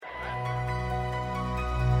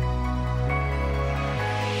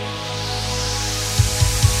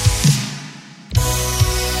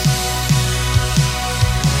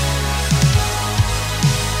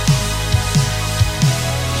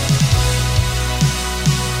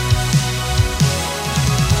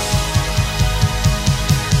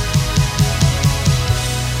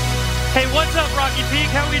Peak.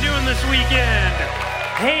 How are we doing this weekend?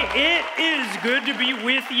 Hey, it is good to be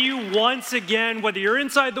with you once again, whether you're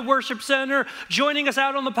inside the worship center, joining us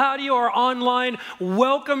out on the patio or online.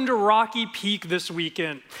 Welcome to Rocky Peak this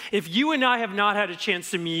weekend. If you and I have not had a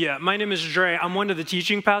chance to meet yet, my name is Dre. I'm one of the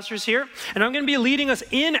teaching pastors here, and I'm going to be leading us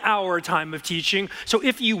in our time of teaching. So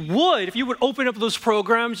if you would open up those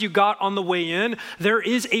programs you got on the way in, there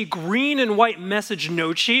is a green and white message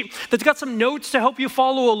note sheet that's got some notes to help you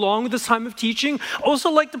follow along with this time of teaching.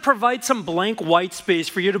 Also like to provide some blank white space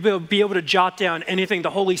for you to be able to jot down anything the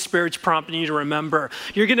Holy Spirit's prompting you to remember.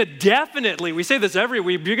 You're going to definitely, we say this every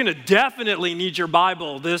week, you're going to definitely need your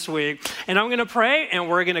Bible this week. And I'm going to pray, and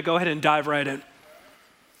we're going to go ahead and dive right in.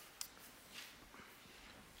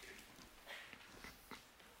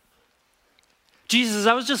 Jesus,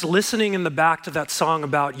 I was just listening in the back to that song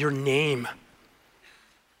about your name.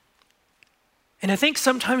 And I think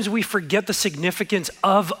sometimes we forget the significance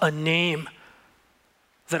of a name.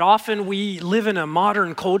 That often we live in a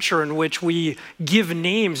modern culture in which we give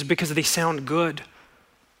names because they sound good.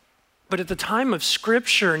 But at the time of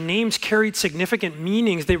Scripture, names carried significant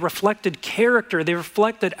meanings. They reflected character. They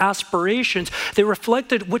reflected aspirations. They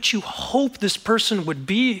reflected what you hope this person would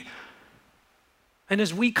be. And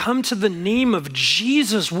as we come to the name of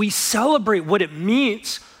Jesus, we celebrate what it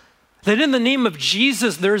means. That in the name of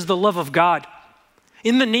Jesus, there is the love of God.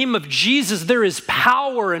 In the name of Jesus, there is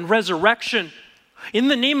power and resurrection. In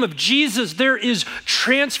the name of Jesus, there is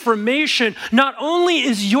transformation. Not only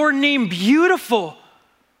is your name beautiful,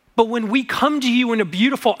 but when we come to you in a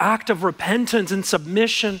beautiful act of repentance and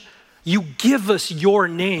submission, you give us your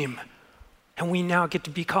name. And we now get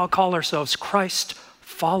to call ourselves Christ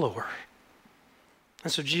follower.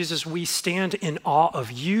 And so Jesus, we stand in awe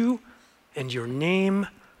of you and your name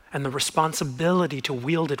and the responsibility to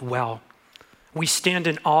wield it well. We stand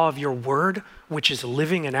in awe of your word, which is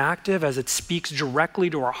living and active as it speaks directly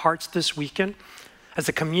to our hearts this weekend. As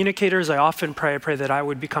the communicators, I often pray that I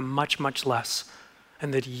would become much, much less,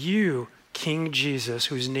 and that you, King Jesus,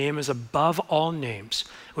 whose name is above all names,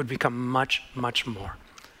 would become much, much more.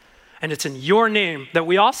 And it's in your name that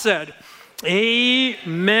we all said,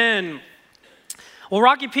 amen. Well,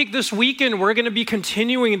 Rocky Peak, this weekend, we're going to be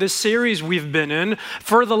continuing this series we've been in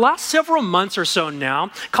for the last several months or so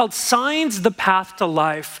now called Signs, the Path to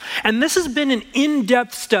Life. And this has been an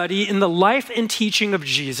in-depth study in the life and teaching of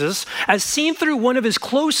Jesus as seen through one of his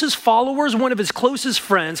closest followers, one of his closest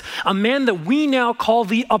friends, a man that we now call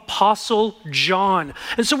the Apostle John.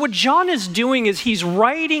 And so what John is doing is he's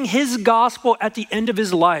writing his gospel at the end of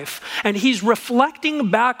his life, and he's reflecting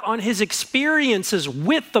back on his experiences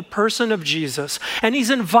with the person of Jesus. And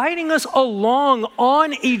he's inviting us along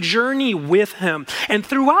on a journey with him. And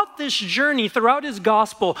throughout this journey, throughout his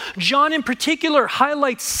gospel, John in particular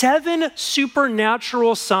highlights 7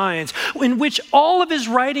 supernatural signs in which all of his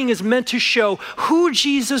writing is meant to show who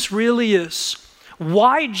Jesus really is,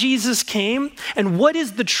 why Jesus came, and what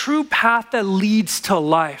is the true path that leads to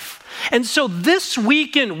life. And so this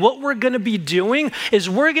weekend, what we're going to be doing is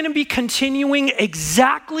we're going to be continuing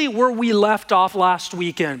exactly where we left off last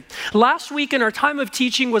weekend. Last weekend, our time of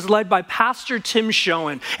teaching was led by Pastor Tim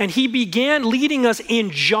Schoen, and he began leading us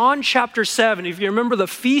in John chapter 7. If you remember the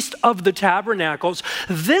Feast of the Tabernacles,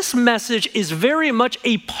 this message is very much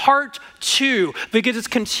a part 2 because it's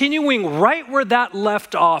continuing right where that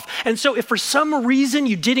left off. And so if for some reason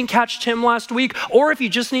you didn't catch Tim last week, or if you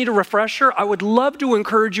just need a refresher, I would love to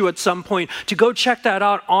encourage you at some point to go check that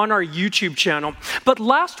out on our YouTube channel. But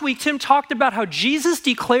last week, Tim talked about how Jesus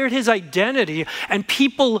declared his identity and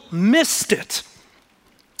people missed it.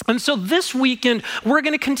 And so this weekend, we're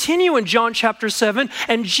going to continue in John chapter 7,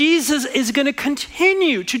 and Jesus is going to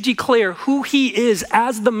continue to declare who he is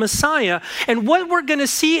as the Messiah. And what we're going to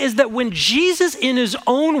see is that when Jesus, in his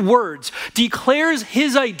own words, declares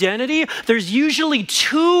his identity, there's usually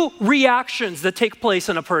 2 reactions that take place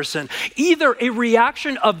in a person. Either a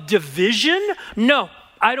reaction of division, no,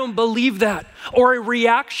 I don't believe that, or a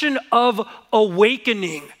reaction of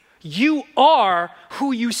awakening. You are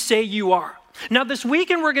who you say you are. Now, this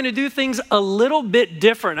weekend, we're going to do things a little bit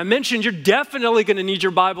different. I mentioned you're definitely going to need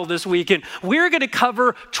your Bible this weekend. We're going to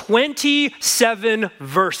cover 27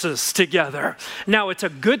 verses together. Now, it's a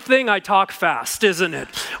good thing I talk fast, isn't it?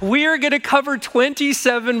 We're going to cover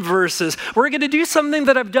 27 verses. We're going to do something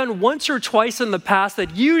that I've done once or twice in the past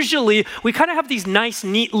that usually we kind of have these nice,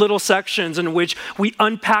 neat little sections in which we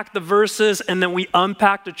unpack the verses and then we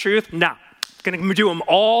unpack the truth. Now, going to do them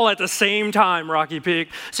all at the same time, Rocky Peak.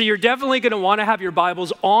 So you're definitely going to want to have your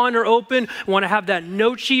Bibles on or open, want to have that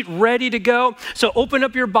note sheet ready to go. So open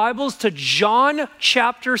up your Bibles to John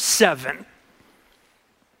chapter 7.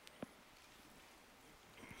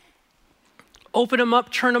 Open them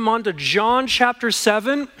up, turn them on to John chapter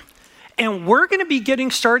 7, and we're going to be getting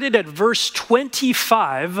started at verse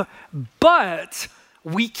 25, but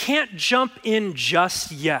we can't jump in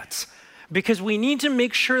just yet because we need to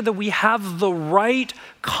make sure that we have the right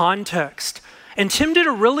context. And Tim did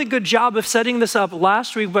a really good job of setting this up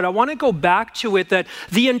last week, but I want to go back to it that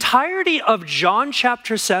the entirety of John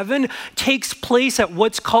chapter 7 takes place at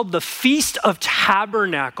what's called the Feast of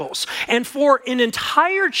Tabernacles. And for an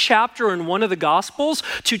entire chapter in one of the Gospels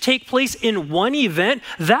to take place in one event,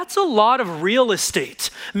 that's a lot of real estate,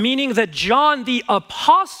 meaning that John the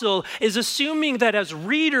apostle is assuming that as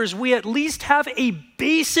readers, we at least have a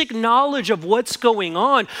basic knowledge of what's going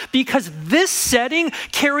on because this setting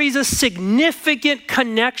carries a significant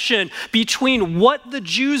connection between what the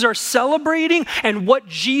Jews are celebrating and what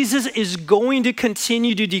Jesus is going to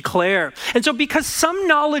continue to declare. And so because some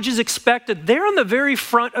knowledge is expected, they're on the very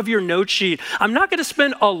front of your note sheet. I'm not going to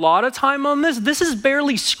spend a lot of time on this. This is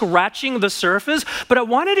barely scratching the surface, but I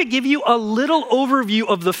wanted to give you a little overview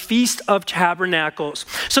of the Feast of Tabernacles.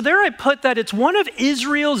 So there I put that it's one of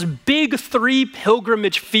Israel's big three pilgrimage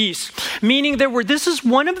feasts, meaning this is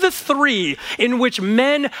one of the three in which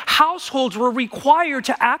households were required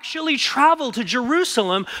to actually travel to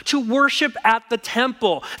Jerusalem to worship at the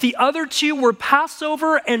temple. The other two were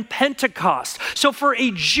Passover and Pentecost. So for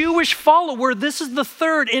a Jewish follower, this is the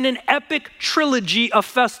third in an epic trilogy of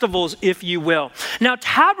festivals, if you will. Now,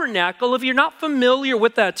 tabernacle, if you're not familiar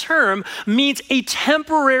with that term, means a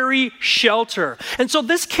temporary shelter. And so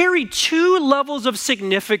this carried two levels of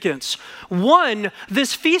significance. One,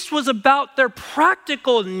 this feast was about their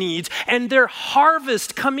practical needs and their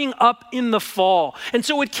harvest coming up in the fall. And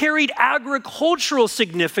so it carried agricultural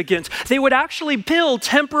significance. They would actually build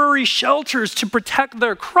temporary shelters to protect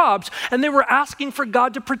their crops, and they were asking for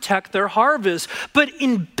God to protect their harvest. But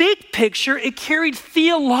in big picture, it carried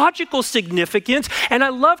theological significance. And I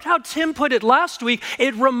loved how Tim put it last week.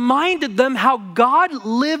 It reminded them how God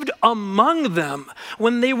lived among them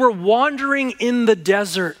when they were wandering in the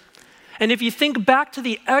desert. And if you think back to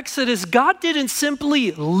the Exodus, God didn't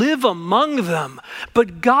simply live among them,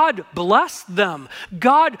 but God blessed them.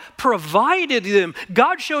 God provided them.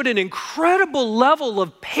 God showed an incredible level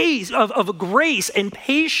of grace and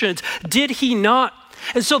patience, did he not?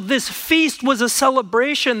 And so this feast was a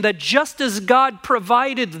celebration that just as God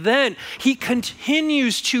provided then, he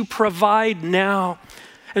continues to provide now.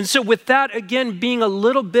 And so with that, again, being a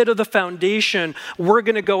little bit of the foundation, we're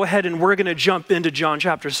going to go ahead and we're going to jump into John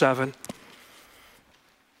chapter 7.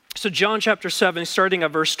 So John chapter 7, starting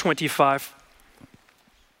at verse 25.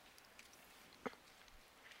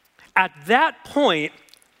 At that point,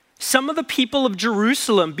 some of the people of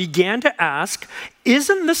Jerusalem began to ask,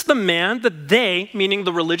 isn't this the man that they, meaning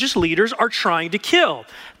the religious leaders, are trying to kill?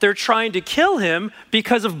 They're trying to kill him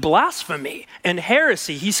because of blasphemy and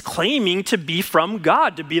heresy. He's claiming to be from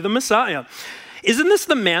God, to be the Messiah. Isn't this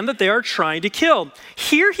the man that they are trying to kill?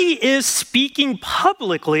 Here he is speaking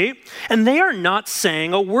publicly, and they are not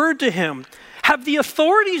saying a word to him. Have the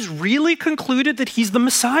authorities really concluded that he's the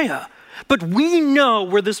Messiah? But we know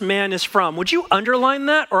where this man is from. Would you underline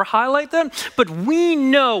that or highlight that? But we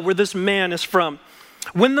know where this man is from.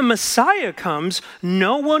 When the Messiah comes,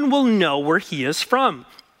 no one will know where he is from.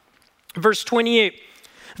 Verse 28,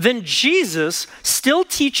 then Jesus, still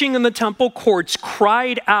teaching in the temple courts,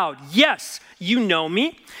 cried out, yes, you know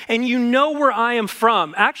me, and you know where I am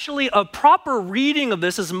from. Actually, a proper reading of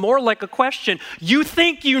this is more like a question. You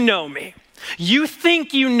think you know me. You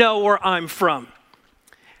think you know where I'm from.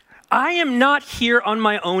 I am not here on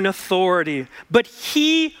my own authority, but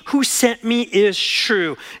he who sent me is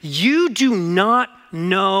true. You do not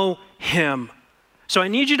know him. So I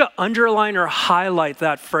need you to underline or highlight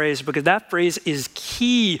that phrase because that phrase is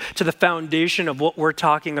key to the foundation of what we're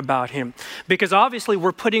talking about him. Because obviously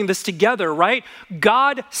we're putting this together, right?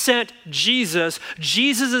 God sent Jesus.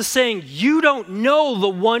 Jesus is saying, you don't know the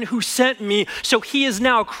one who sent me. So he is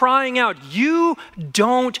now crying out, you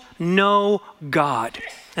don't know God.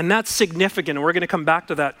 And that's significant, and we're going to come back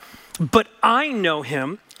to that. But I know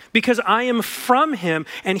him because I am from him,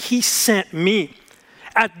 and he sent me.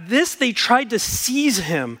 At this, they tried to seize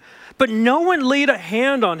him, but no one laid a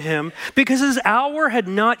hand on him because his hour had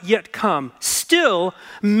not yet come. Still,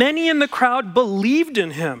 many in the crowd believed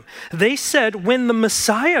in him. They said, when the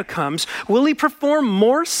Messiah comes, will he perform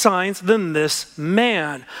more signs than this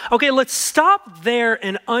man? Okay, let's stop there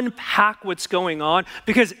and unpack what's going on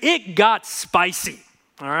because it got spicy.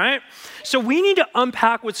 All right? So we need to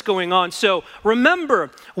unpack what's going on. So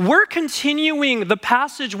remember, we're continuing the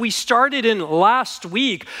passage we started in last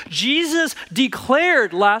week. Jesus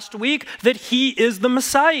declared last week that he is the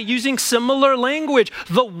Messiah using similar language.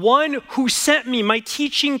 The one who sent me. My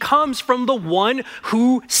teaching comes from the one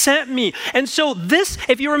who sent me. And so this,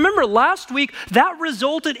 if you remember last week, that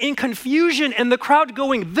resulted in confusion and the crowd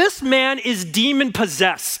going, this man is demon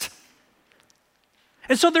possessed.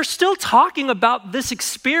 And so they're still talking about this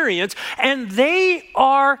experience, and they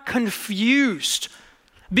are confused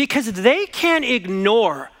because they can't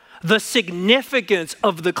ignore the significance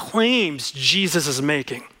of the claims Jesus is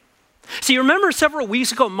making. See, remember several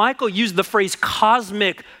weeks ago, Michael used the phrase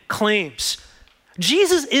cosmic claims.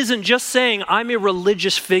 Jesus isn't just saying, I'm a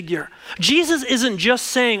religious figure. Jesus isn't just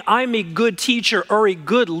saying, I'm a good teacher or a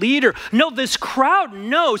good leader. No, this crowd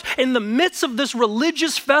knows in the midst of this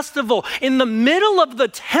religious festival, in the middle of the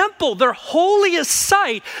temple, their holiest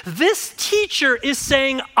site, this teacher is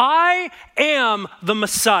saying, I am the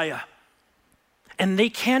Messiah. And they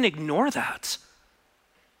can't ignore that.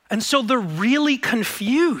 And so they're really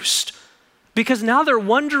confused because now they're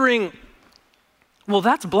wondering, well,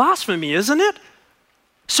 that's blasphemy, isn't it?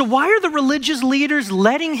 So why are the religious leaders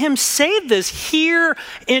letting him say this here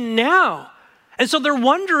and now? And so they're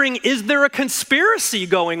wondering, is there a conspiracy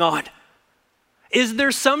going on? Is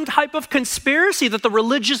there some type of conspiracy that the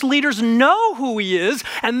religious leaders know who he is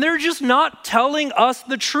and they're just not telling us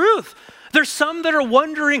the truth? There's some that are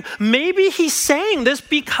wondering, maybe he's saying this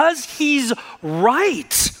because he's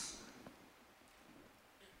right.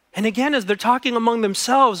 And again, as they're talking among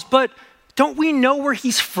themselves, but don't we know where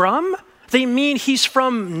he's from? They mean he's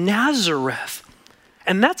from Nazareth.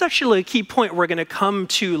 And that's actually a key point we're going to come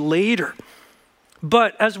to later.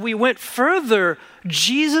 But as we went further,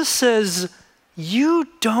 Jesus says, you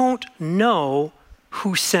don't know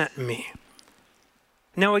who sent me.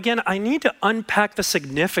 Now, again, I need to unpack the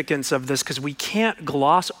significance of this because we can't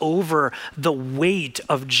gloss over the weight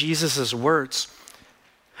of Jesus' words.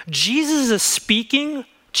 Jesus is speaking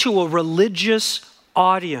to a religious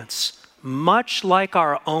audience, much like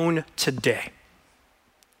our own today.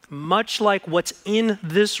 Much like what's in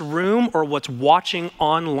this room or what's watching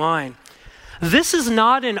online. This is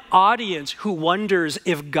not an audience who wonders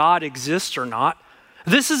if God exists or not.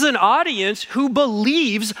 This is an audience who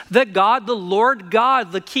believes that God, the Lord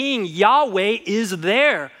God, the King, Yahweh, is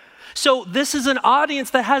there. So this is an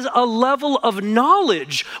audience that has a level of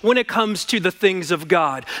knowledge when it comes to the things of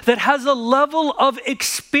God, that has a level of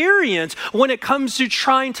experience when it comes to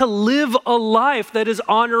trying to live a life that is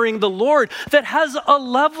honoring the Lord, that has a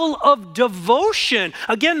level of devotion.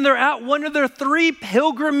 Again, they're at one of their 3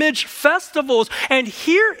 pilgrimage festivals, and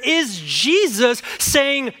here is Jesus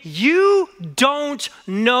saying, you don't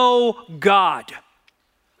know God.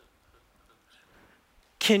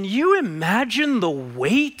 Can you imagine the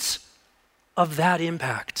weight of that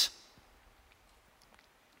impact?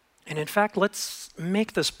 And in fact, let's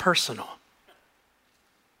make this personal.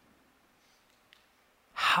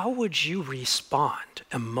 How would you respond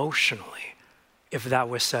emotionally if that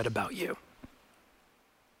was said about you?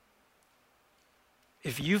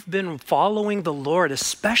 If you've been following the Lord,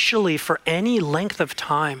 especially for any length of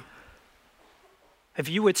time, if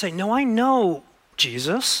you would say, no, I know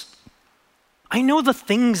Jesus. I know the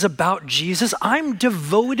things about Jesus. I'm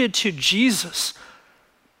devoted to Jesus.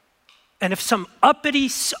 And if some uppity,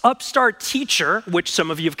 upstart teacher, which some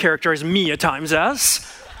of you have characterized me at times as,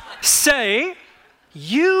 say,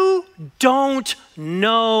 you don't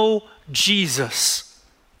know Jesus,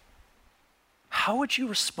 how would you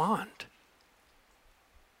respond?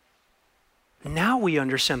 Now we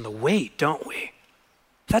understand the weight, don't we?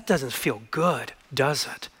 That doesn't feel good, does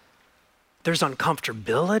it? There's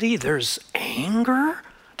uncomfortability, there's anger,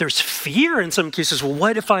 there's fear in some cases. Well,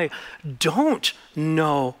 what if I don't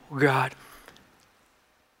know God?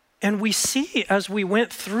 And we see as we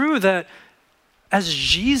went through that as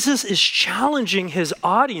Jesus is challenging his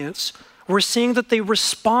audience, we're seeing that they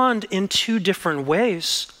respond in 2 different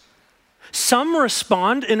ways. Some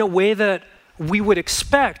respond in a way that we would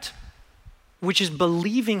expect, which is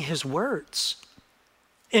believing his words.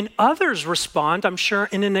 And others respond, I'm sure,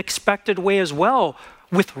 in an expected way as well,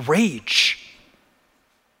 with rage.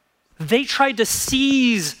 They tried to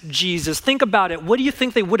seize Jesus. Think about it. What do you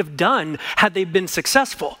think they would have done had they been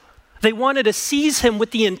successful? They wanted to seize him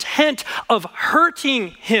with the intent of hurting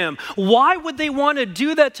him. Why would they want to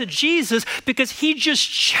do that to Jesus? Because he just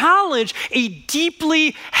challenged a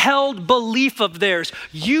deeply held belief of theirs.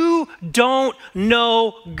 You don't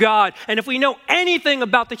know God. And if we know anything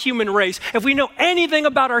about the human race, if we know anything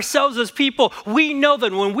about ourselves as people, we know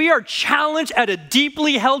that when we are challenged at a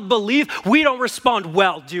deeply held belief, we don't respond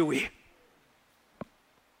well, do we?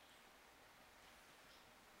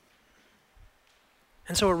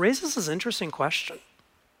 And so it raises this interesting question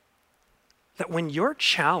that when you're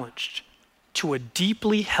challenged to a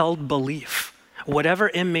deeply held belief, whatever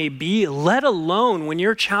it may be, let alone when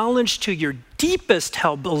you're challenged to your deepest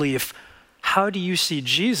held belief, how do you see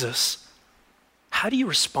Jesus? How do you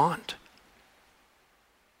respond?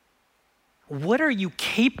 What are you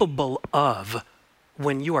capable of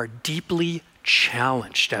when you are deeply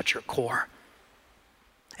challenged at your core?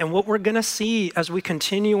 And what we're going to see as we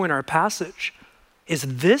continue in our passage is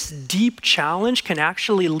this deep challenge can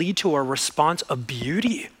actually lead to a response of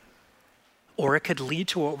beauty, or it could lead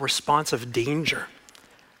to a response of danger.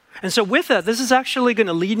 And so with that, this is actually going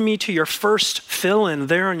to lead me to your first fill-in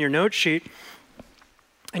there on your note sheet.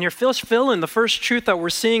 And your first fill-in, the first truth that we're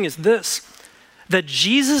seeing is this, that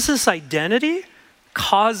Jesus' identity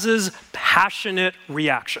causes passionate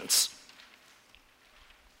reactions.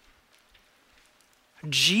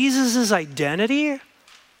 Jesus' identity,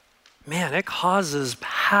 man, it causes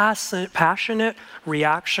passionate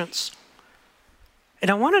reactions. And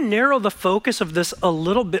I want to narrow the focus of this a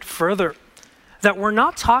little bit further, that we're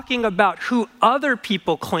not talking about who other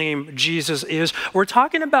people claim Jesus is. We're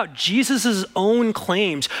talking about Jesus' own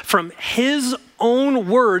claims from his own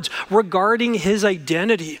words regarding his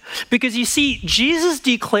identity. Because you see, Jesus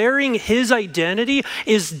declaring his identity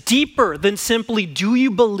is deeper than simply, do you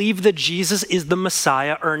believe that Jesus is the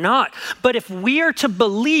Messiah or not? But if we are to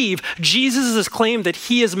believe Jesus' claim that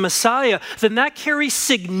he is Messiah, then that carries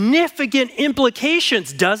significant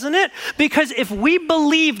implications, doesn't it? Because if we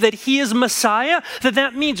believe that he is Messiah, then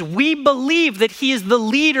that means we believe that he is the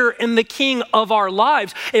leader and the king of our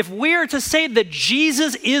lives. If we are to say that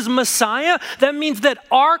Jesus is Messiah, that means that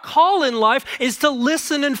our call in life is to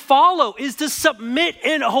listen and follow, is to submit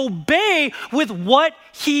and obey with what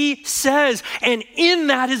he says. And in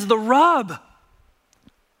that is the rub.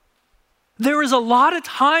 There is a lot of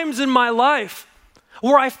times in my life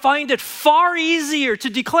where I find it far easier to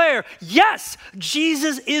declare, yes,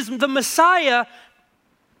 Jesus is the Messiah,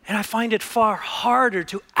 and I find it far harder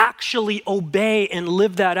to actually obey and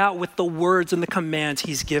live that out with the words and the commands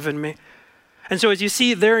he's given me. And so as you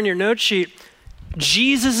see there in your note sheet,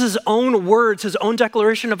 Jesus' own words, his own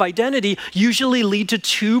declaration of identity usually lead to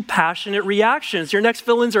two passionate reactions. Your next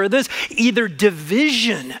fill-ins are this: either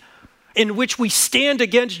division, in which we stand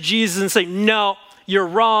against Jesus and say, no, you're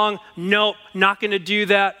wrong. Nope, not going to do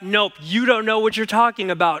that. Nope, you don't know what you're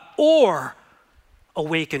talking about. Or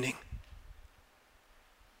awakening,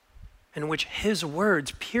 in which his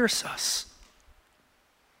words pierce us.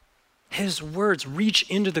 His words reach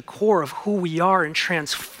into the core of who we are and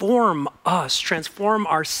transform us, transform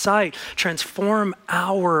our sight, transform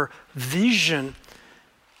our vision.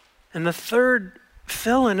 And the third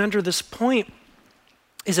fill-in under this point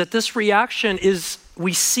is that this reaction is,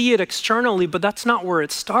 we see it externally, but that's not where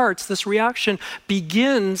it starts. This reaction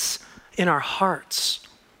begins in our hearts.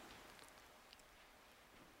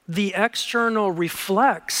 The external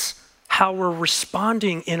reflects how we're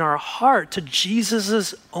responding in our heart to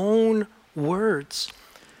Jesus' own words.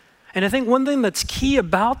 And I think one thing that's key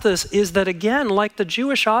about this is that, again, like the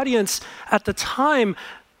Jewish audience at the time,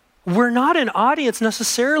 we're not an audience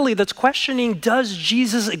necessarily that's questioning, does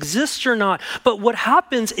Jesus exist or not? But what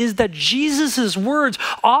happens is that Jesus' words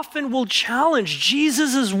often will challenge.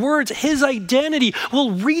 Jesus' words, his identity,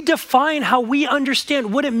 will redefine how we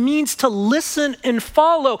understand what it means to listen and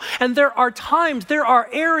follow. And there are times, there are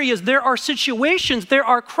areas, there are situations, there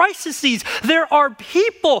are crises, there are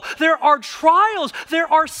people, there are trials,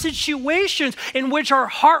 there are situations in which our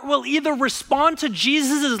heart will either respond to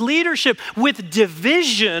Jesus' leadership with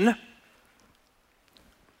division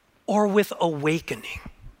or with awakening.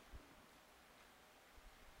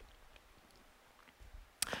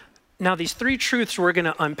 Now, these three truths we're going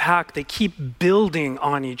to unpack, they keep building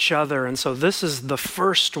on each other. And so this is the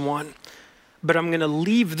first one. But I'm going to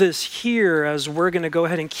leave this here as we're going to go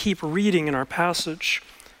ahead and keep reading in our passage.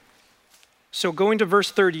 So going to verse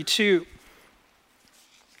 32.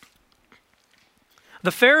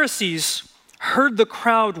 The Pharisees heard the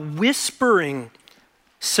crowd whispering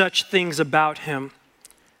such things about him.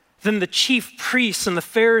 Then the chief priests and the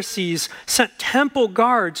Pharisees sent temple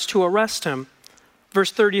guards to arrest him.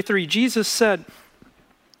 Verse 33, Jesus said,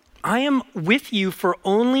 I am with you for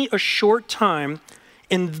only a short time,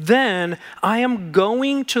 and then I am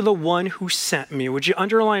going to the one who sent me. Would you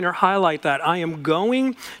underline or highlight that? I am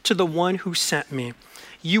going to the one who sent me.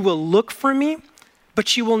 You will look for me,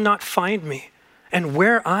 but you will not find me. And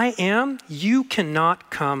where I am, you cannot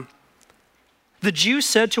come. The Jews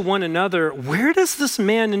said to one another, where does this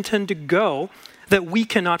man intend to go that we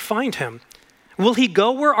cannot find him? Will he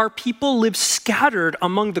go where our people live scattered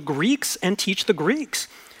among the Greeks and teach the Greeks?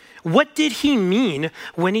 What did he mean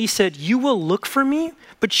when he said, you will look for me,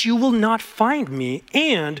 but you will not find me,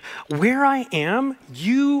 and where I am,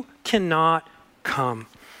 you cannot come?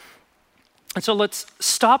 And so let's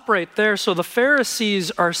stop right there. So the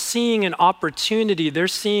Pharisees are seeing an opportunity. They're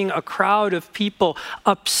seeing a crowd of people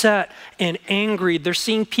upset and angry. They're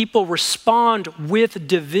seeing people respond with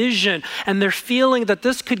division. And they're feeling that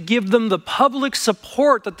this could give them the public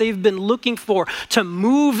support that they've been looking for to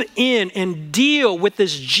move in and deal with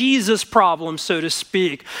this Jesus problem, so to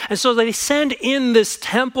speak. And so they send in this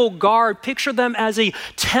temple guard. Picture them as a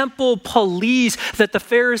temple police that the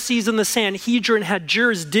Pharisees and the Sanhedrin had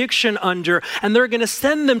jurisdiction under. And they're going to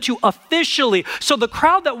send them to officially. So the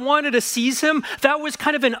crowd that wanted to seize him, that was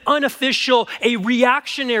kind of an unofficial, a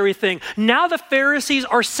reactionary thing. Now the Pharisees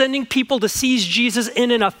are sending people to seize Jesus in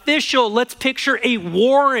an official, let's picture a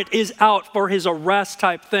warrant is out for his arrest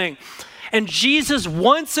type thing. And Jesus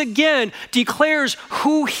once again declares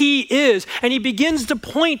who he is. And he begins to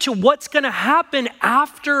point to what's going to happen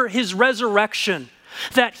after his resurrection.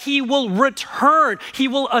 That he will return, he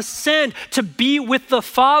will ascend to be with the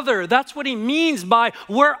Father. That's what he means by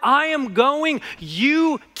where I am going,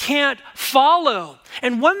 you can't follow.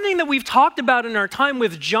 And one thing that we've talked about in our time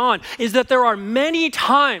with John is that there are many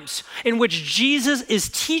times in which Jesus is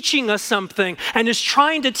teaching us something and is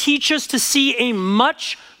trying to teach us to see a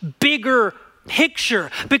much bigger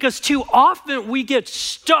picture, because too often we get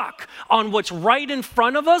stuck on what's right in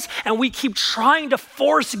front of us and we keep trying to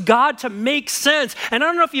force God to make sense. And I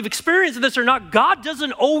don't know if you've experienced this or not, God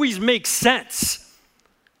doesn't always make sense.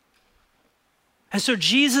 And so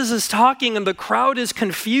Jesus is talking and the crowd is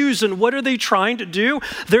confused, and what are they trying to do?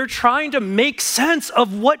 They're trying to make sense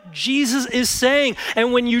of what Jesus is saying.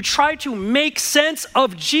 And when you try to make sense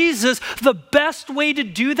of Jesus, the best way to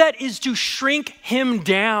do that is to shrink him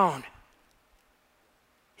down.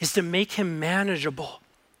 Is to make him manageable,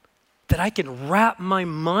 that I can wrap my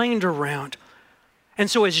mind around. And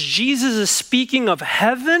so as Jesus is speaking of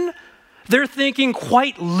heaven, they're thinking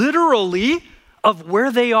quite literally of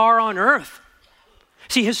where they are on earth.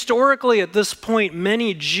 See, historically at this point,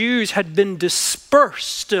 many Jews had been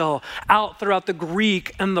dispersed still out throughout the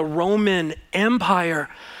Greek and the Roman Empire.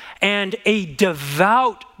 And a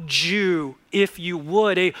devout Jew, if you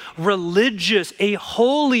would, a religious, a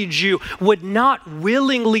holy Jew would not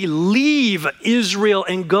willingly leave Israel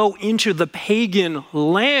and go into the pagan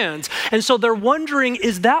lands. And so they're wondering,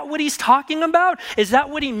 is that what he's talking about? Is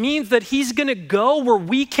that what he means, that he's going to go where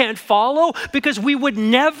we can't follow? Because we would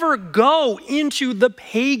never go into the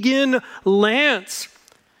pagan lands.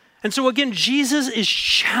 And so again, Jesus is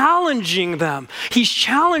challenging them. He's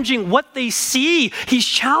challenging what they see. He's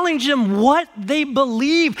challenging them what they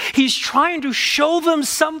believe. He's trying to show them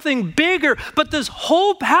something bigger. But this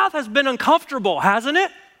whole path has been uncomfortable, hasn't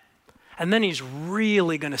it? And then he's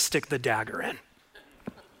really going to stick the dagger in.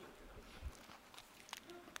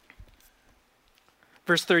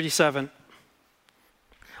 Verse 37.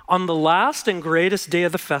 On the last and greatest day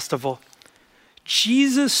of the festival,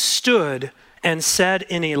 Jesus stood and said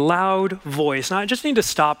in a loud voice. Now, I just need to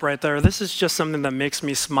stop right there. This is just something that makes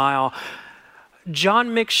me smile.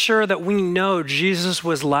 John makes sure that we know Jesus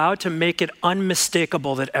was loud to make it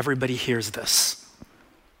unmistakable that everybody hears this.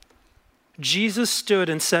 Jesus stood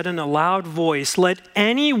and said in a loud voice, "Let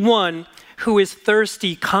anyone who is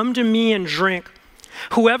thirsty come to me and drink.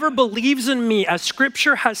 Whoever believes in me, as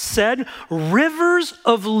scripture has said, rivers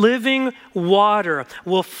of living water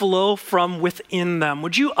will flow from within them."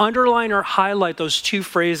 Would you underline or highlight those two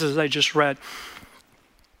phrases I just read?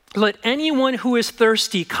 Let anyone who is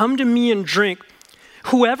thirsty come to me and drink.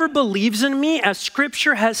 Whoever believes in me, as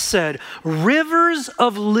scripture has said, rivers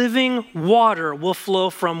of living water will flow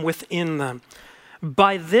from within them.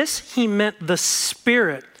 By this he meant the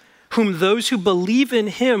Spirit, whom those who believe in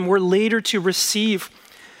him were later to receive.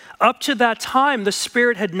 Up to that time, the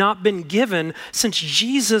Spirit had not been given, since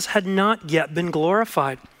Jesus had not yet been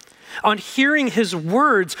glorified. On hearing his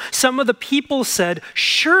words, some of the people said,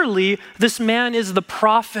 "Surely this man is the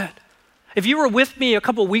prophet." If you were with me a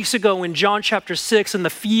couple weeks ago in John chapter 6 and the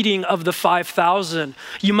feeding of the 5,000,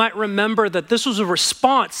 you might remember that this was a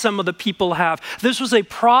response some of the people have. This was a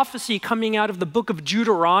prophecy coming out of the book of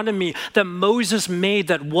Deuteronomy that Moses made,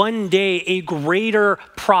 that one day a greater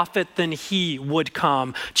prophet than he would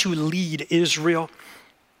come to lead Israel.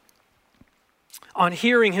 On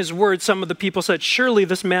hearing his words, some of the people said, "Surely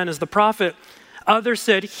this man is the prophet." Others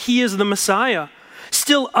said, "He is the Messiah."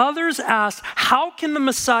 Still others asked, "How can the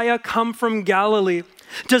Messiah come from Galilee?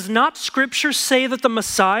 Does not Scripture say that the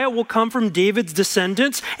Messiah will come from David's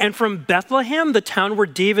descendants and from Bethlehem, the town where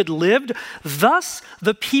David lived?" Thus,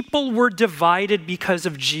 the people were divided because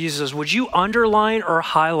of Jesus. Would you underline or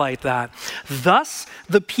highlight that? Thus,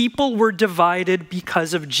 the people were divided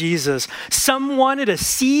because of Jesus. Some wanted to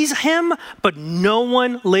seize him, but no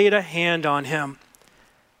one laid a hand on him.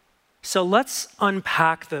 So let's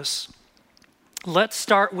unpack this. Let's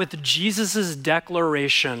start with Jesus'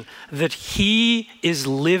 declaration that he is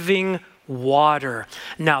living water.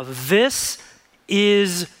 Now, this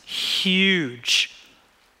is huge.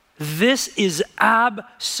 This is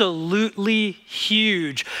absolutely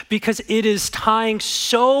huge because it is tying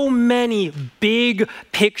so many big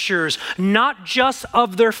pictures, not just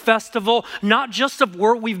of their festival, not just of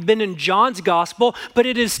where we've been in John's gospel, but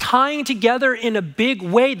it is tying together in a big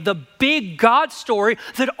way the big God story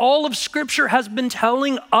that all of Scripture has been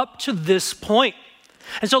telling up to this point.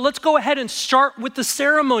 And so let's go ahead and start with the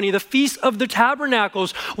ceremony, the Feast of the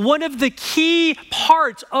Tabernacles. One of the key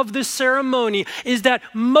parts of this ceremony is that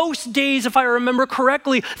most days, if I remember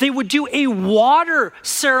correctly, they would do a water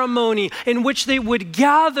ceremony in which they would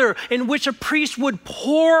gather, in which a priest would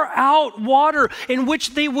pour out water, in which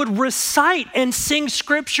they would recite and sing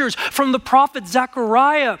scriptures from the prophet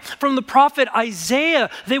Zechariah, from the prophet Isaiah.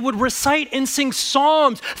 They would recite and sing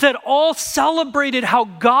psalms that all celebrated how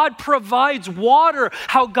God provides water,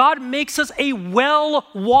 how God makes us a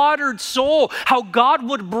well-watered soul, how God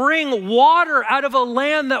would bring water out of a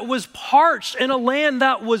land that was parched and a land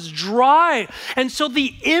that was dry. And so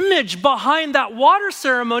the image behind that water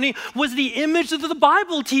ceremony was the image that the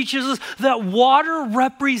Bible teaches us, that water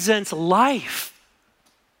represents life.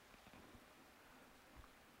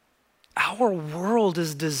 Our world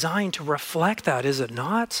is designed to reflect that, is it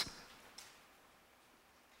not?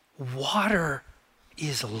 Water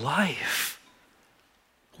is life.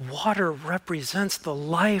 Water represents the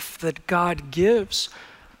life that God gives.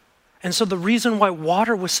 And so the reason why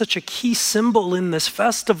water was such a key symbol in this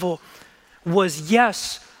festival was,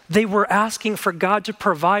 yes, they were asking for God to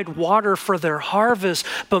provide water for their harvest,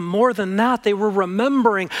 but more than that, they were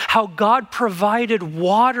remembering how God provided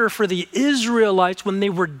water for the Israelites when they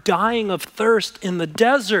were dying of thirst in the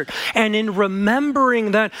desert. And in remembering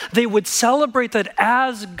that, they would celebrate that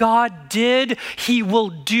as God did, he will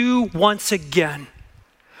do once again.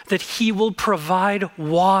 That he will provide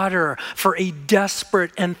water for a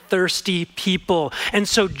desperate and thirsty people. And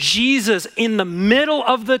so Jesus, in the middle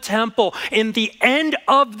of the temple, in the end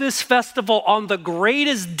of this festival, on the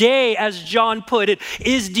greatest day, as John put it,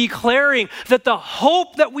 is declaring that the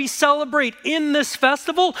hope that we celebrate in this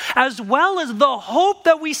festival, as well as the hope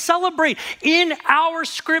that we celebrate in our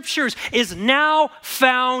scriptures, is now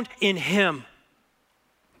found in him.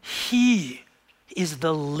 He is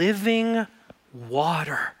the living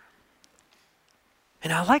water.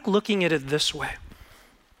 And I like looking at it this way.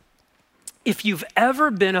 If you've ever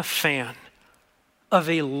been a fan of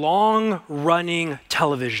a long-running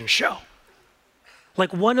television show,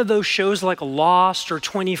 like one of those shows like Lost or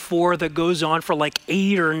 24 that goes on for like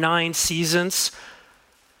 8 or 9 seasons,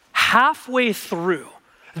 halfway through,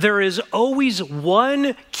 there is always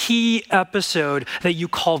one key episode that you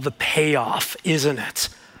call the payoff, isn't it?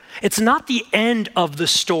 It's not the end of the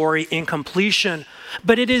story in completion,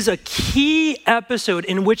 but it is a key episode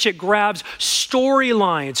in which it grabs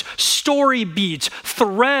storylines, story beats,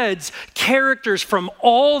 threads, characters from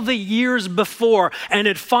all the years before, and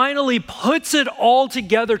it finally puts it all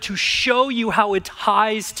together to show you how it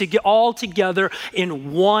ties all together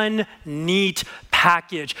in one neat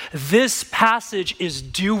package. This passage is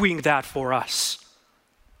doing that for us.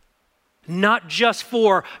 Not just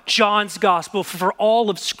for John's gospel, for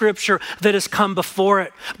all of Scripture that has come before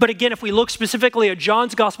it. But again, if we look specifically at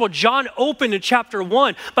John's gospel, John opened in chapter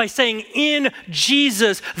 1 by saying, in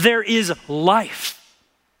Jesus there is life.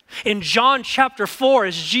 In John chapter 4,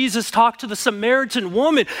 as Jesus talked to the Samaritan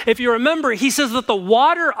woman, if you remember, he says that the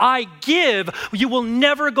water I give, you will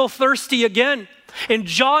never go thirsty again. In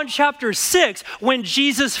John chapter 6, when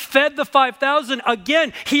Jesus fed the 5,000,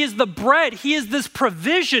 again, he is the bread. He is this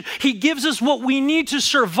provision. He gives us what we need to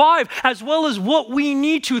survive as well as what we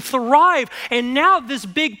need to thrive. And now this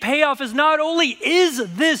big payoff is not only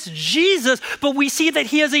is this Jesus, but we see that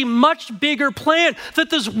he has a much bigger plan, that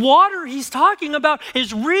this water he's talking about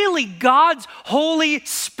is really God's Holy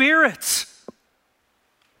Spirit.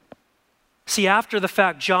 See, after the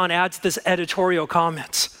fact, John adds this editorial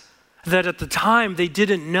comment that at the time they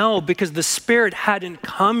didn't know because the Spirit hadn't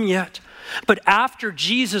come yet. But after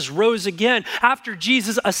Jesus rose again, after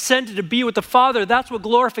Jesus ascended to be with the Father, that's what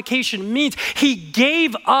glorification means. He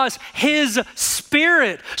gave us his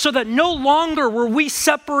Spirit so that no longer were we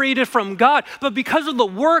separated from God, but because of the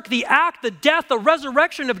work, the act, the death, the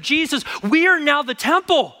resurrection of Jesus, we are now the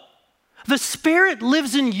temple. The Spirit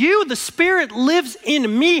lives in you. The Spirit lives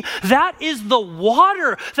in me. That is the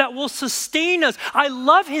water that will sustain us. I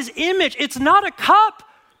love his image. It's not a cup.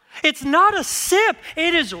 It's not a sip.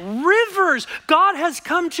 It is rivers. God has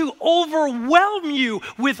come to overwhelm you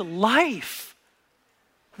with life,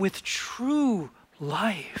 with true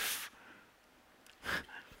life.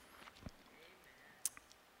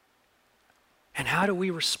 And how do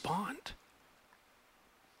we respond?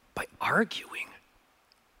 By arguing.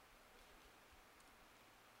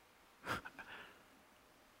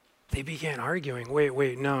 They began arguing.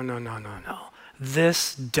 Wait, no.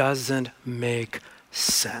 This doesn't make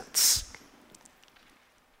sense.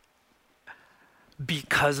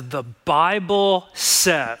 Because the Bible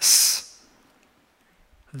says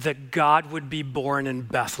that God would be born in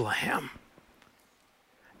Bethlehem.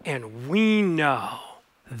 And we know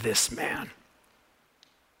this man.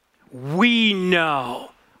 We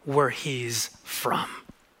know where he's from.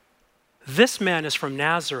 This man is from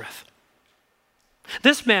Nazareth.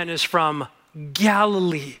 This man is from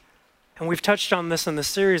Galilee. And we've touched on this in the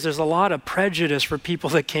series. There's a lot of prejudice for people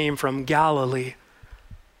that came from Galilee.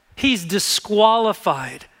 He's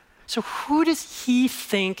disqualified. So who does he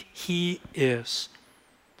think he is?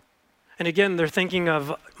 And again, they're thinking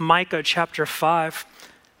of Micah chapter 5.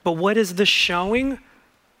 But what is this showing?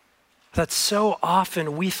 That so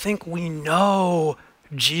often we think we know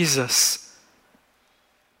Jesus.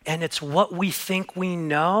 And it's what we think we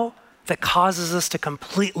know that causes us to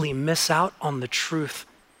completely miss out on the truth.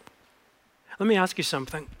 Let me ask you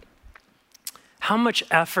something. How much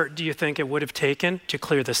effort do you think it would have taken to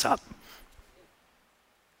clear this up?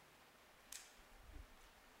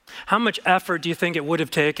 How much effort do you think it would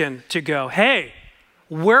have taken to go, hey,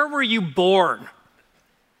 where were you born?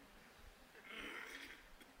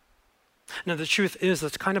 Now, the truth is,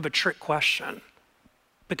 that's kind of a trick question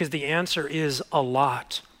because the answer is a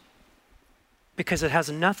lot. Because it has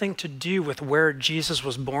nothing to do with where Jesus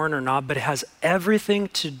was born or not, but it has everything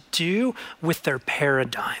to do with their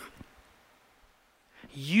paradigm.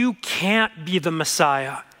 You can't be the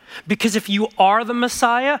Messiah, because if you are the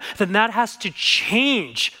Messiah, then that has to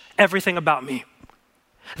change everything about me.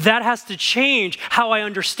 That has to change how I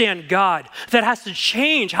understand God. That has to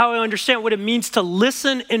change how I understand what it means to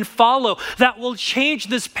listen and follow. That will change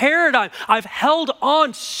this paradigm. I've held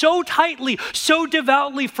on so tightly, so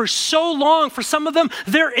devoutly for so long, for some of them,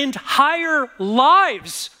 their entire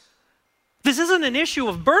lives. This isn't an issue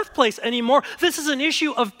of birthplace anymore. This is an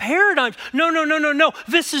issue of paradigms. No.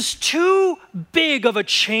 This is too big of a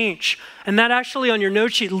change. And that actually on your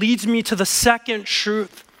note sheet leads me to the second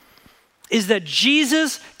truth. Is that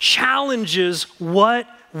Jesus challenges what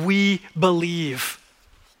we believe.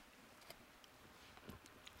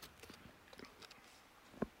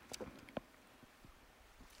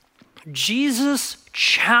 Jesus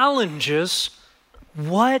challenges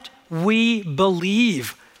what we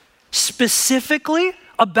believe, specifically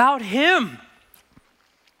about him.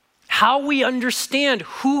 How we understand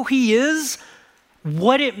who he is,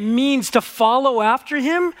 what it means to follow after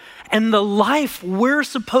him, and the life we're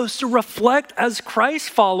supposed to reflect as Christ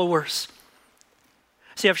followers.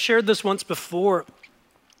 See, I've shared this once before,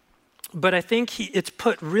 but I think it's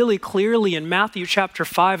put really clearly in Matthew chapter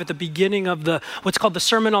 5 at the beginning of what's called the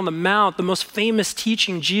Sermon on the Mount, the most famous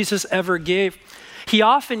teaching Jesus ever gave. He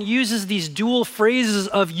often uses these dual phrases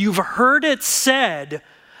of, you've heard it said,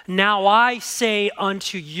 now I say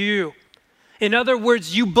unto you. In other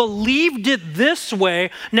words, you believed it this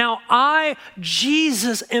way. Now I,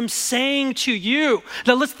 Jesus, am saying to you.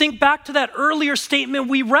 Now let's think back to that earlier statement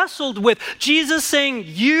we wrestled with. Jesus saying,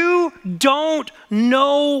 you don't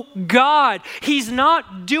know God. He's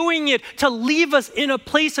not doing it to leave us in a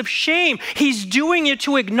place of shame. He's doing it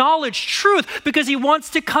to acknowledge truth because he wants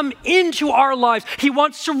to come into our lives. He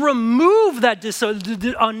wants to remove that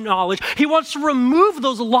unknowledge. He wants to remove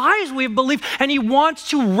those lies we've believed, and he wants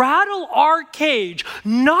to rattle our cage,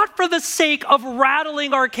 not for the sake of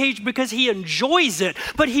rattling our cage because he enjoys it,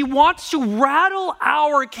 but he wants to rattle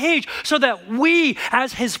our cage so that we,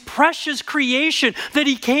 as his precious creation that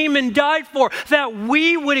he came and died for, that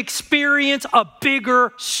we would experience a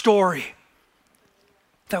bigger story,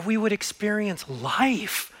 that we would experience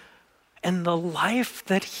life and the life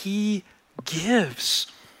that he gives.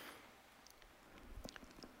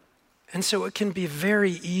 And so it can be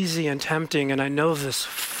very easy and tempting, and I know this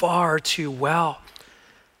far too well,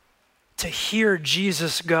 to hear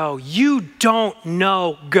Jesus go, "You don't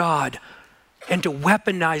know God," and to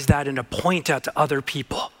weaponize that and to point out to other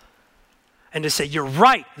people and to say, "You're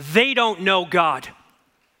right, they don't know God.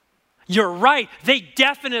 You're right, they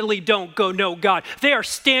definitely don't know God. They are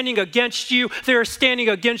standing against you. They are standing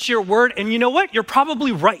against your word. And you know what? You're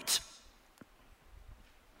probably right."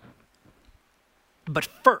 But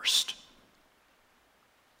first,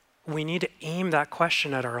 we need to aim that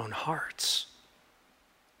question at our own hearts.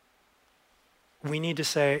 We need to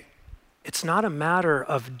say, it's not a matter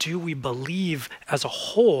of do we believe as a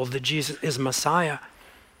whole that Jesus is Messiah,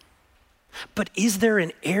 but is there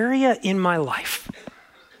an area in my life?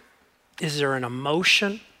 Is there an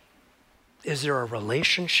emotion? Is there a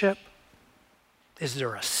relationship? Is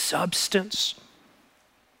there a substance?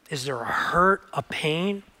 Is there a hurt, a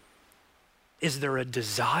pain? Is there a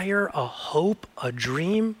desire, a hope, a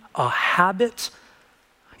dream, a habit?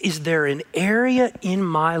 Is there an area in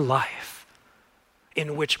my life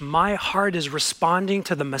in which my heart is responding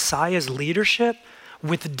to the Messiah's leadership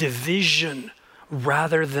with division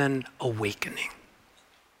rather than awakening?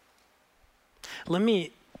 Let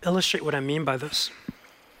me illustrate what I mean by this.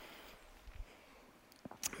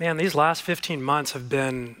 Man, these last 15 months have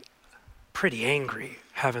been pretty angry,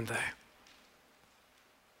 haven't they?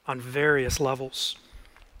 On various levels.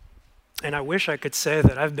 And I wish I could say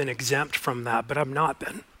that I've been exempt from that, but I've not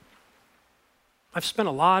been. I've spent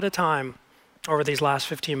a lot of time over these last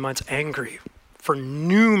 15 months angry for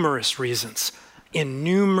numerous reasons, in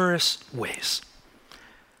numerous ways.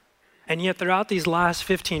 And yet throughout these last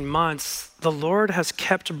 15 months, the Lord has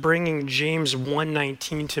kept bringing James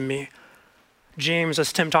 1:19 to me. James,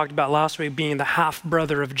 as Tim talked about last week, being the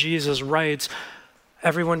half-brother of Jesus, writes,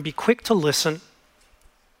 "Everyone be quick to listen,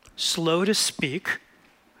 slow to speak,"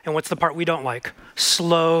 and what's the part we don't like?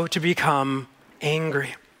 Slow to become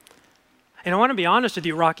angry. And I want to be honest with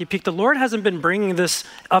you, Rocky Peak, the Lord hasn't been bringing this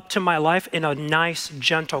up to my life in a nice,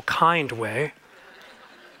 gentle, kind way.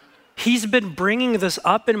 He's been bringing this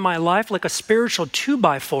up in my life like a spiritual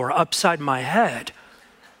 2x4 upside my head.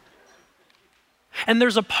 And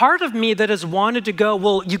there's a part of me that has wanted to go,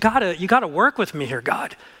 well, you gotta work with me here,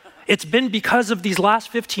 God. It's been because of these last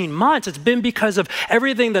 15 months. It's been because of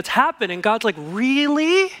everything that's happened. And God's like,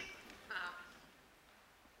 really?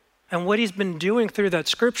 And what he's been doing through that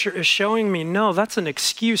scripture is showing me, no, that's an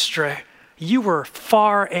excuse, Trey. You were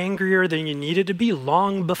far angrier than you needed to be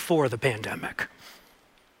long before the pandemic.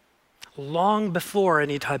 Long before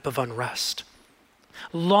any type of unrest.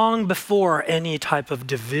 Long before any type of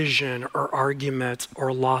division or argument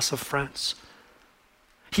or loss of friends.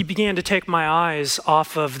 He began to take my eyes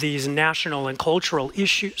off of these national and cultural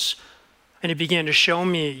issues. And he began to show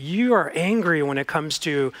me, you are angry when it comes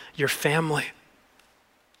to your family.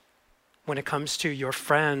 When it comes to your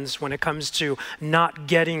friends, when it comes to not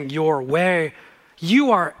getting your way.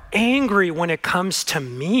 You are angry when it comes to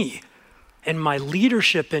me and my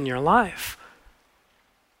leadership in your life.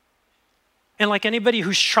 And like anybody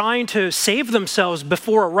who's trying to save themselves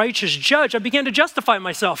before a righteous judge, I began to justify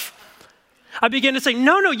myself. I began to say,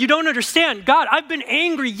 no, you don't understand. God, I've been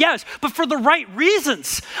angry, yes, but for the right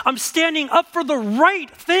reasons. I'm standing up for the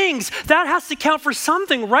right things. That has to count for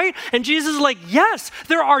something, right? And Jesus is like, yes,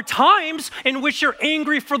 there are times in which you're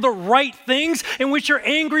angry for the right things, in which you're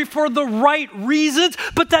angry for the right reasons,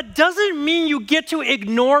 but that doesn't mean you get to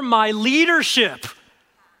ignore my leadership.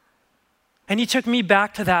 And he took me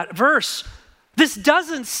back to that verse. This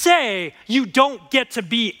doesn't say you don't get to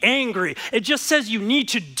be angry. It just says you need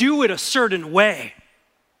to do it a certain way.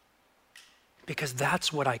 Because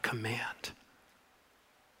that's what I command.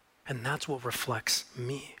 And that's what reflects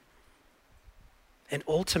me. And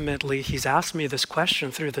ultimately, he's asked me this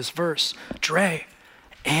question through this verse. Dre,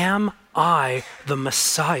 am I the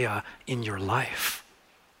Messiah in your life?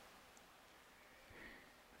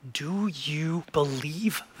 Do you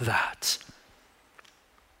believe that?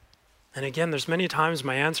 And again, there's many times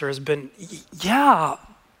my answer has been, yeah,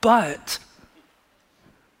 but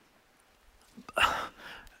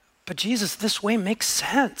Jesus, this way makes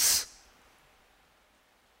sense.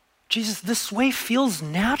 Jesus, this way feels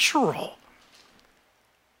natural.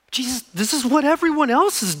 Jesus, this is what everyone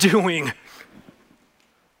else is doing.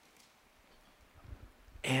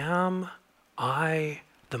 Am I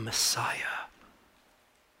the Messiah?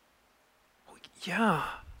 Yeah.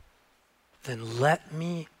 Then let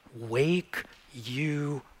me wake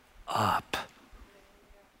you up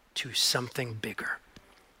to something bigger.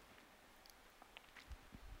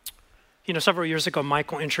 You know, several years ago,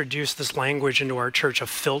 Michael introduced this language into our church of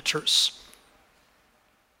filters,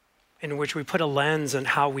 in which we put a lens on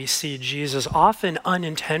how we see Jesus, often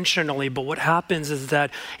unintentionally, but what happens is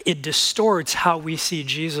that it distorts how we see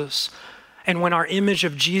Jesus. And when our image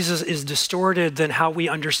of Jesus is distorted, then how we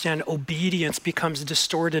understand obedience becomes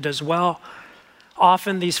distorted as well.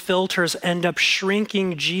 Often these filters end up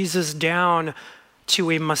shrinking Jesus down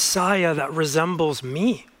to a Messiah that resembles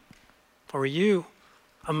me or you,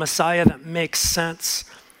 a Messiah that makes sense.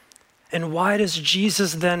 And why does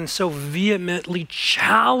Jesus then so vehemently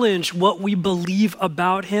challenge what we believe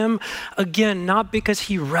about him? Again, not because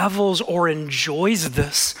he revels or enjoys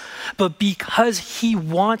this, but because he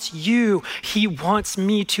wants you, he wants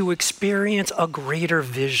me to experience a greater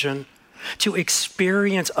vision, to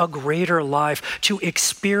experience a greater life, to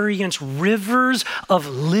experience rivers of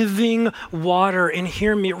living water. And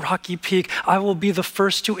hear me, Rocky Peak, I will be the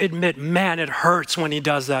first to admit, man, it hurts when he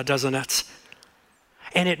does that, doesn't it?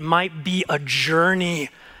 And it might be a journey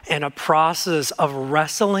and a process of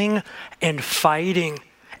wrestling and fighting,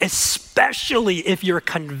 especially if you're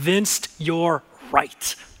convinced you're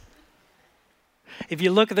right. If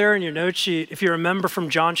you look there in your note sheet, if you remember from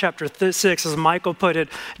John chapter 6, as Michael put it,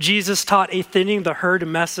 Jesus taught a thinning the herd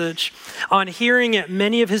message. On hearing it,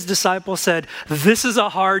 many of his disciples said, "This is a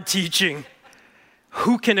hard teaching.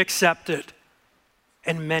 Who can accept it?"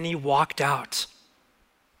 And many walked out.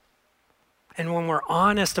 And when we're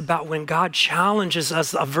honest about when God challenges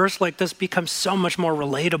us, a verse like this becomes so much more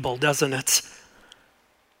relatable, doesn't it?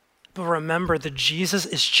 But remember that Jesus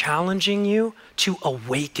is challenging you to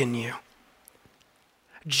awaken you.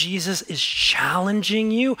 Jesus is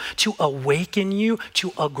challenging you to awaken you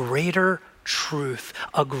to a greater truth,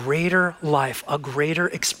 a greater life, a greater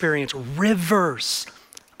experience, rivers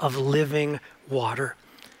of living water.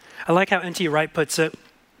 I like how N.T. Wright puts it.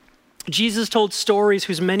 Jesus told stories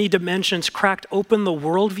whose many dimensions cracked open the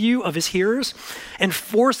worldview of his hearers and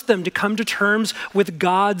forced them to come to terms with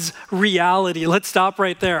God's reality. Let's stop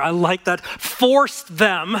right there. I like that. Forced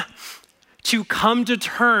them to come to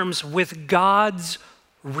terms with God's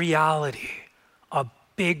reality, a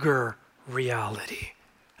bigger reality,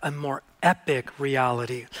 a more epic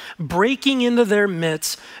reality, breaking into their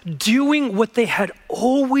midst, doing what they had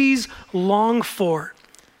always longed for,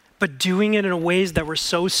 but doing it in ways that were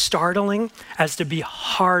so startling as to be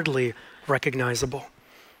hardly recognizable.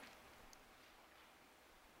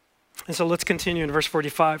 And so let's continue in verse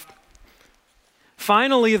 45.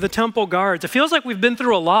 Finally, the temple guards, it feels like we've been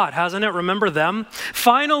through a lot, hasn't it? Remember them?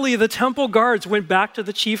 Finally, the temple guards went back to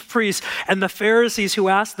the chief priests and the Pharisees who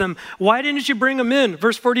asked them, "Why didn't you bring him in?"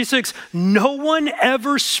 Verse 46, "No one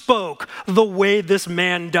ever spoke the way this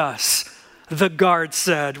man does," the guards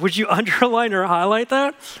said. Would you underline or highlight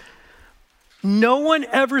that? No one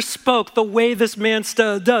ever spoke the way this man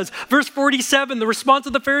does. Verse 47, the response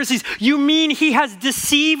of the Pharisees, "You mean he has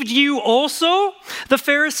deceived you also?" The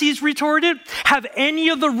Pharisees retorted, "Have any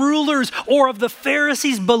of the rulers or of the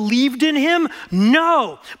Pharisees believed in him?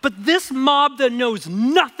 No, but this mob that knows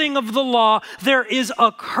nothing of the law, there is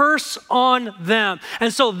a curse on them."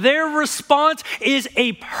 And so their response is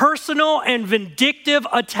a personal and vindictive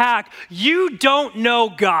attack. You don't know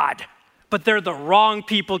God. But they're the wrong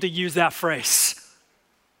people to use that phrase.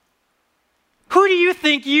 Who do you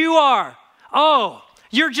think you are? Oh,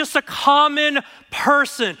 you're just a common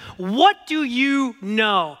person. What do you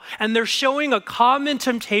know? And they're showing a common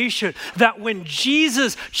temptation that when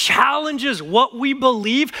Jesus challenges what we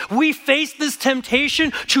believe, we face this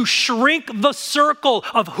temptation to shrink the circle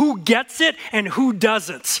of who gets it and who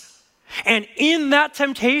doesn't. And in that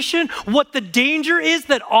temptation, what the danger is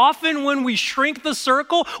that often when we shrink the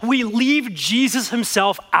circle, we leave Jesus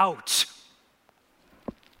himself out.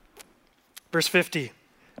 Verse 50,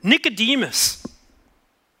 Nicodemus.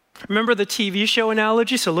 Remember the TV show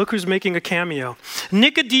analogy? So look who's making a cameo.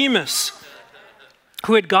 Nicodemus,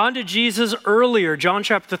 who had gone to Jesus earlier, John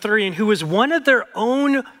chapter 3, and who was one of their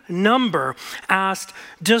own number, asked,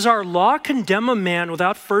 "Does our law condemn a man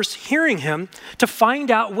without first hearing him to find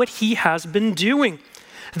out what he has been doing?"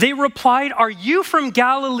 They replied, "Are you from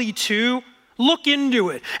Galilee too? Look into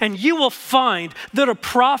it, and you will find that a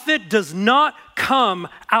prophet does not come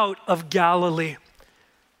out of Galilee."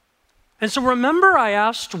 And so remember, I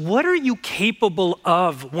asked, what are you capable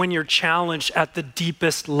of when you're challenged at the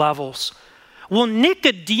deepest levels? Well,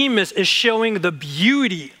 Nicodemus is showing the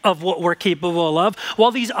beauty of what we're capable of,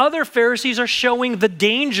 while these other Pharisees are showing the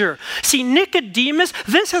danger. See, Nicodemus,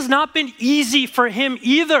 this has not been easy for him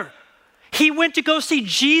either. He went to go see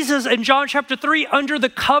Jesus in John chapter 3 under the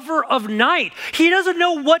cover of night. He doesn't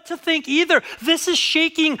know what to think either. This is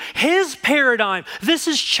shaking his paradigm. This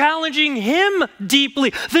is challenging him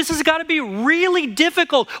deeply. This has got to be really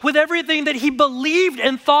difficult with everything that he believed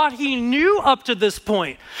and thought he knew up to this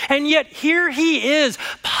point. And yet here he is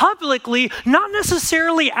publicly, not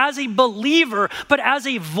necessarily as a believer, but as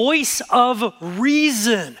a voice of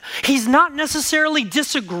reason. He's not necessarily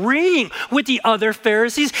disagreeing with the other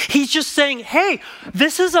Pharisees. He's just saying, hey,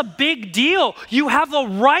 this is a big deal. You have a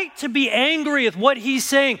right to be angry with what he's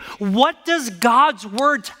saying. What does God's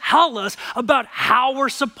word tell us about how we're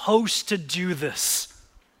supposed to do this?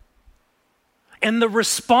 And the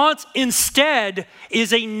response instead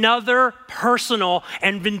is another personal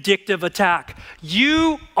and vindictive attack.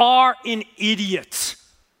 You are an idiot.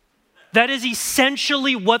 That is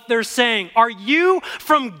essentially what they're saying. Are you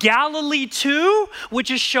from Galilee too?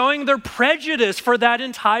 Which is showing their prejudice for that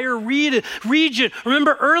entire region.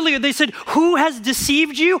 Remember earlier they said, who has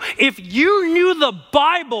deceived you? If you knew the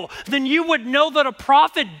Bible, then you would know that a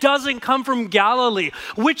prophet doesn't come from Galilee,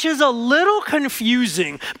 which is a little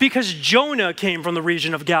confusing because Jonah came from the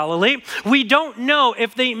region of Galilee. We don't know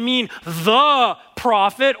if they mean the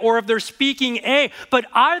prophet or if they're speaking but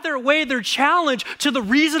either way, their challenge to the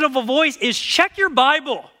reason of a voice is check your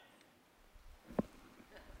Bible.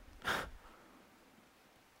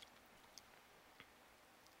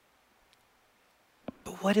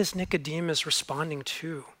 But what is Nicodemus responding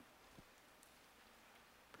to?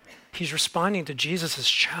 He's responding to Jesus'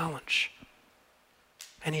 challenge.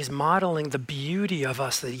 And he's modeling the beauty of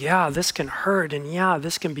us that, yeah, this can hurt and yeah,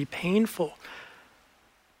 this can be painful.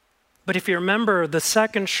 But if you remember, the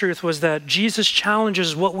second truth was that Jesus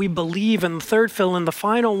challenges what we believe, and the third fill in, the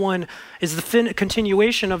final one is the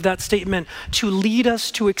continuation of that statement, to lead us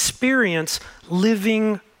to experience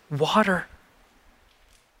living water.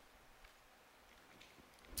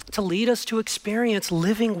 To lead us to experience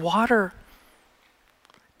living water.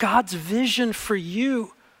 God's vision for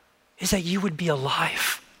you is that you would be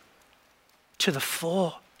alive to the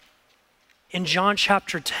full. In John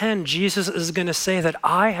chapter 10, Jesus is going to say that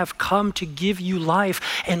I have come to give you life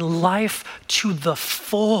and life to the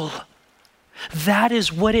full. That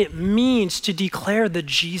is what it means to declare that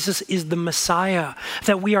Jesus is the Messiah,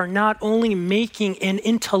 that we are not only making an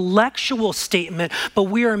intellectual statement, but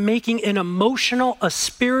we are making an emotional, a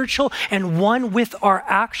spiritual, and one with our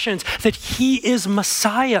actions, that he is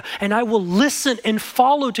Messiah, and I will listen and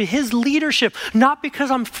follow to his leadership, not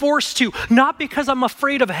because I'm forced to, not because I'm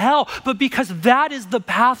afraid of hell, but because that is the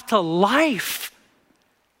path to life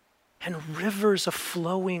and rivers of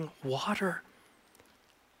flowing water.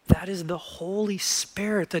 That is the Holy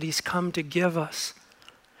Spirit that he's come to give us.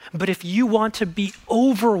 But if you want to be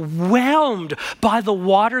overwhelmed by the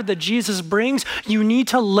water that Jesus brings, you need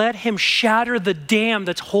to let him shatter the dam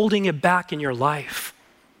that's holding it back in your life.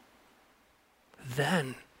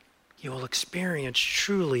 Then you will experience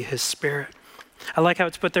truly his Spirit. I like how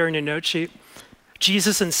it's put there in your note sheet.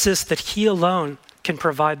 Jesus insists that he alone can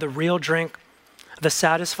provide the real drink, the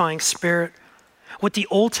satisfying Spirit. What the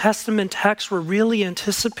Old Testament texts were really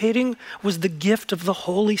anticipating was the gift of the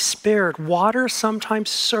Holy Spirit. Water sometimes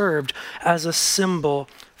served as a symbol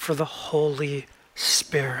for the Holy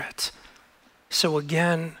Spirit. So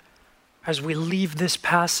again, as we leave this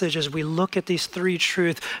passage, as we look at these three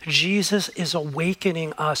truths, Jesus is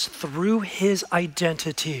awakening us through his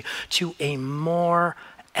identity to a more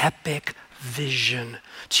epic vision,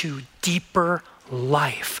 to deeper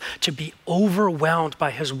life, to be overwhelmed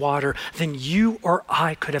by his water than you or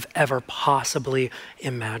I could have ever possibly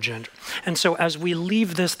imagined. And so as we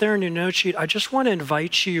leave this there in your note sheet, I just want to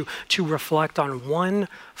invite you to reflect on one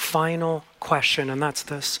final question, and that's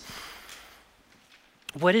this.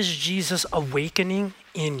 What is Jesus awakening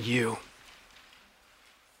in you?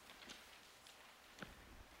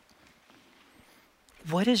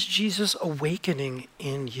 What is Jesus awakening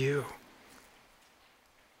in you?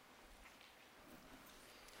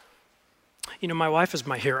 You know, my wife is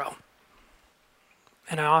my hero,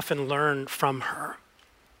 and I often learn from her.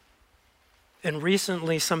 And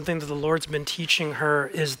recently, something that the Lord's been teaching her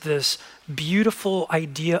is this beautiful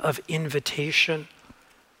idea of invitation.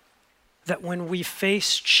 that when we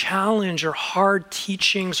face challenge or hard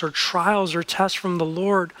teachings or trials or tests from the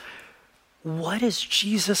Lord, what is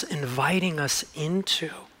Jesus inviting us into?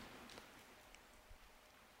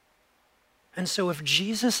 And so if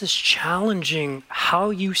Jesus is challenging how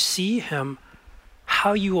you see him,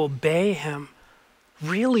 how you obey him,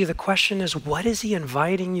 really the question is, what is he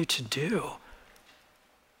inviting you to do?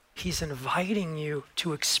 He's inviting you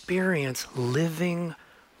to experience living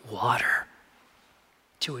water,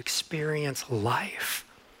 to experience life,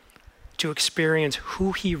 to experience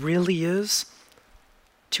who he really is,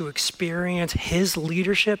 to experience his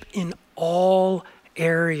leadership in all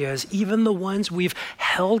areas, even the ones we've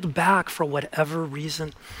held back for whatever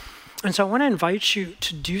reason. And so I want to invite you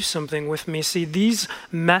to do something with me. See, these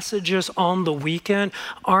messages on the weekend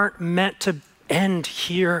aren't meant to end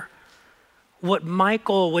here. What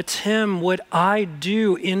Michael, what Tim, what I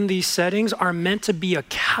do in these settings are meant to be a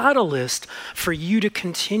catalyst for you to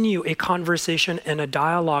continue a conversation and a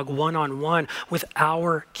dialogue one-on-one with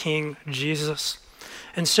our King Jesus.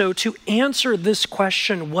 And so to answer this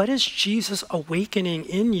question, what is Jesus awakening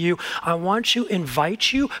in you? I want to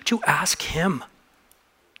invite you to ask him.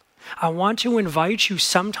 I want to invite you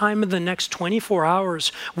sometime in the next 24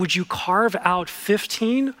 hours, would you carve out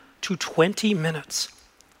 15 to 20 minutes?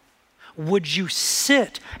 Would you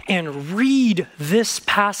sit and read this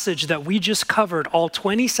passage that we just covered, all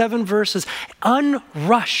 27 verses,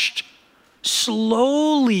 unrushed,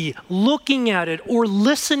 slowly looking at it or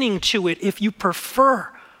listening to it if you prefer?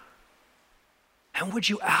 And would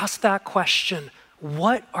you ask that question,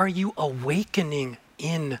 what are you awakening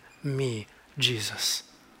in me, Jesus?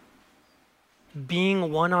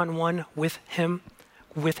 Being one-on-one with him,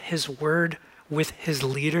 with his word, with his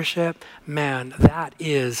leadership, man, that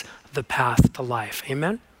is the path to life.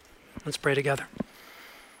 Amen? Let's pray together.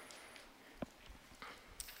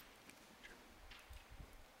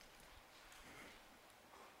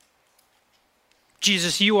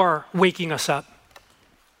 Jesus, you are waking us up.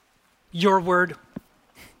 Your word,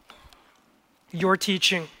 your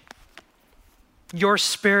teaching, your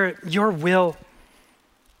spirit, your will.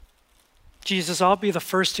 Jesus, I'll be the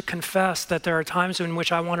first to confess that there are times in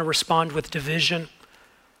which I want to respond with division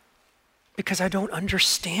because I don't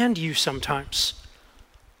understand you sometimes.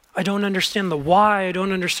 I don't understand the why, I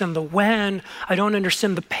don't understand the when, I don't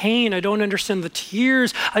understand the pain, I don't understand the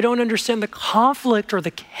tears, I don't understand the conflict or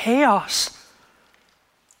the chaos.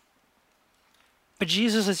 But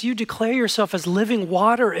Jesus, as you declare yourself as living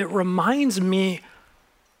water, it reminds me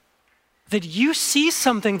that you see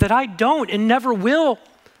something that I don't and never will.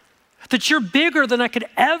 That you're bigger than I could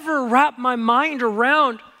ever wrap my mind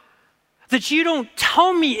around. That you don't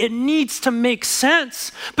tell me it needs to make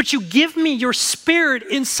sense, but you give me your spirit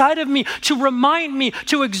inside of me to remind me,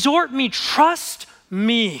 to exhort me, trust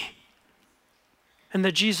me. And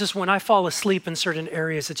that Jesus, when I fall asleep in certain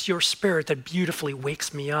areas, it's your spirit that beautifully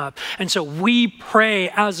wakes me up. And so we pray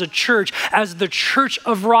as a church, as the church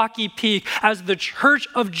of Rocky Peak, as the church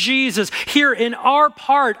of Jesus here in our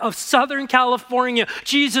part of Southern California.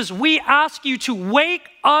 Jesus, we ask you to wake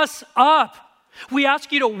us up. We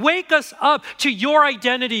ask you to wake us up to your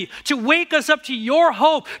identity, to wake us up to your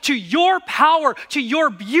hope, to your power, to your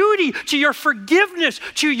beauty, to your forgiveness,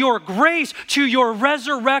 to your grace, to your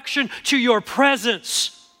resurrection, to your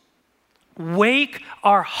presence. Wake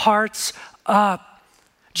our hearts up.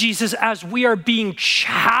 Jesus, as we are being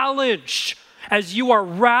challenged, as you are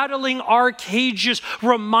rattling our cages,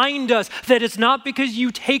 remind us that it's not because you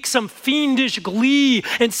take some fiendish glee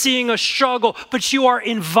in seeing us struggle, but you are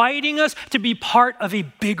inviting us to be part of a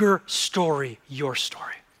bigger story, your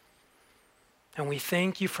story. And we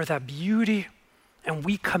thank you for that beauty, and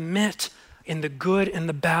we commit in the good and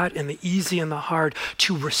the bad and the easy and the hard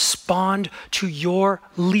to respond to your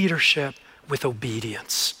leadership with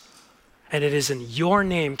obedience. And it is in your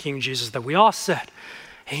name, King Jesus, that we all said,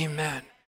 amen.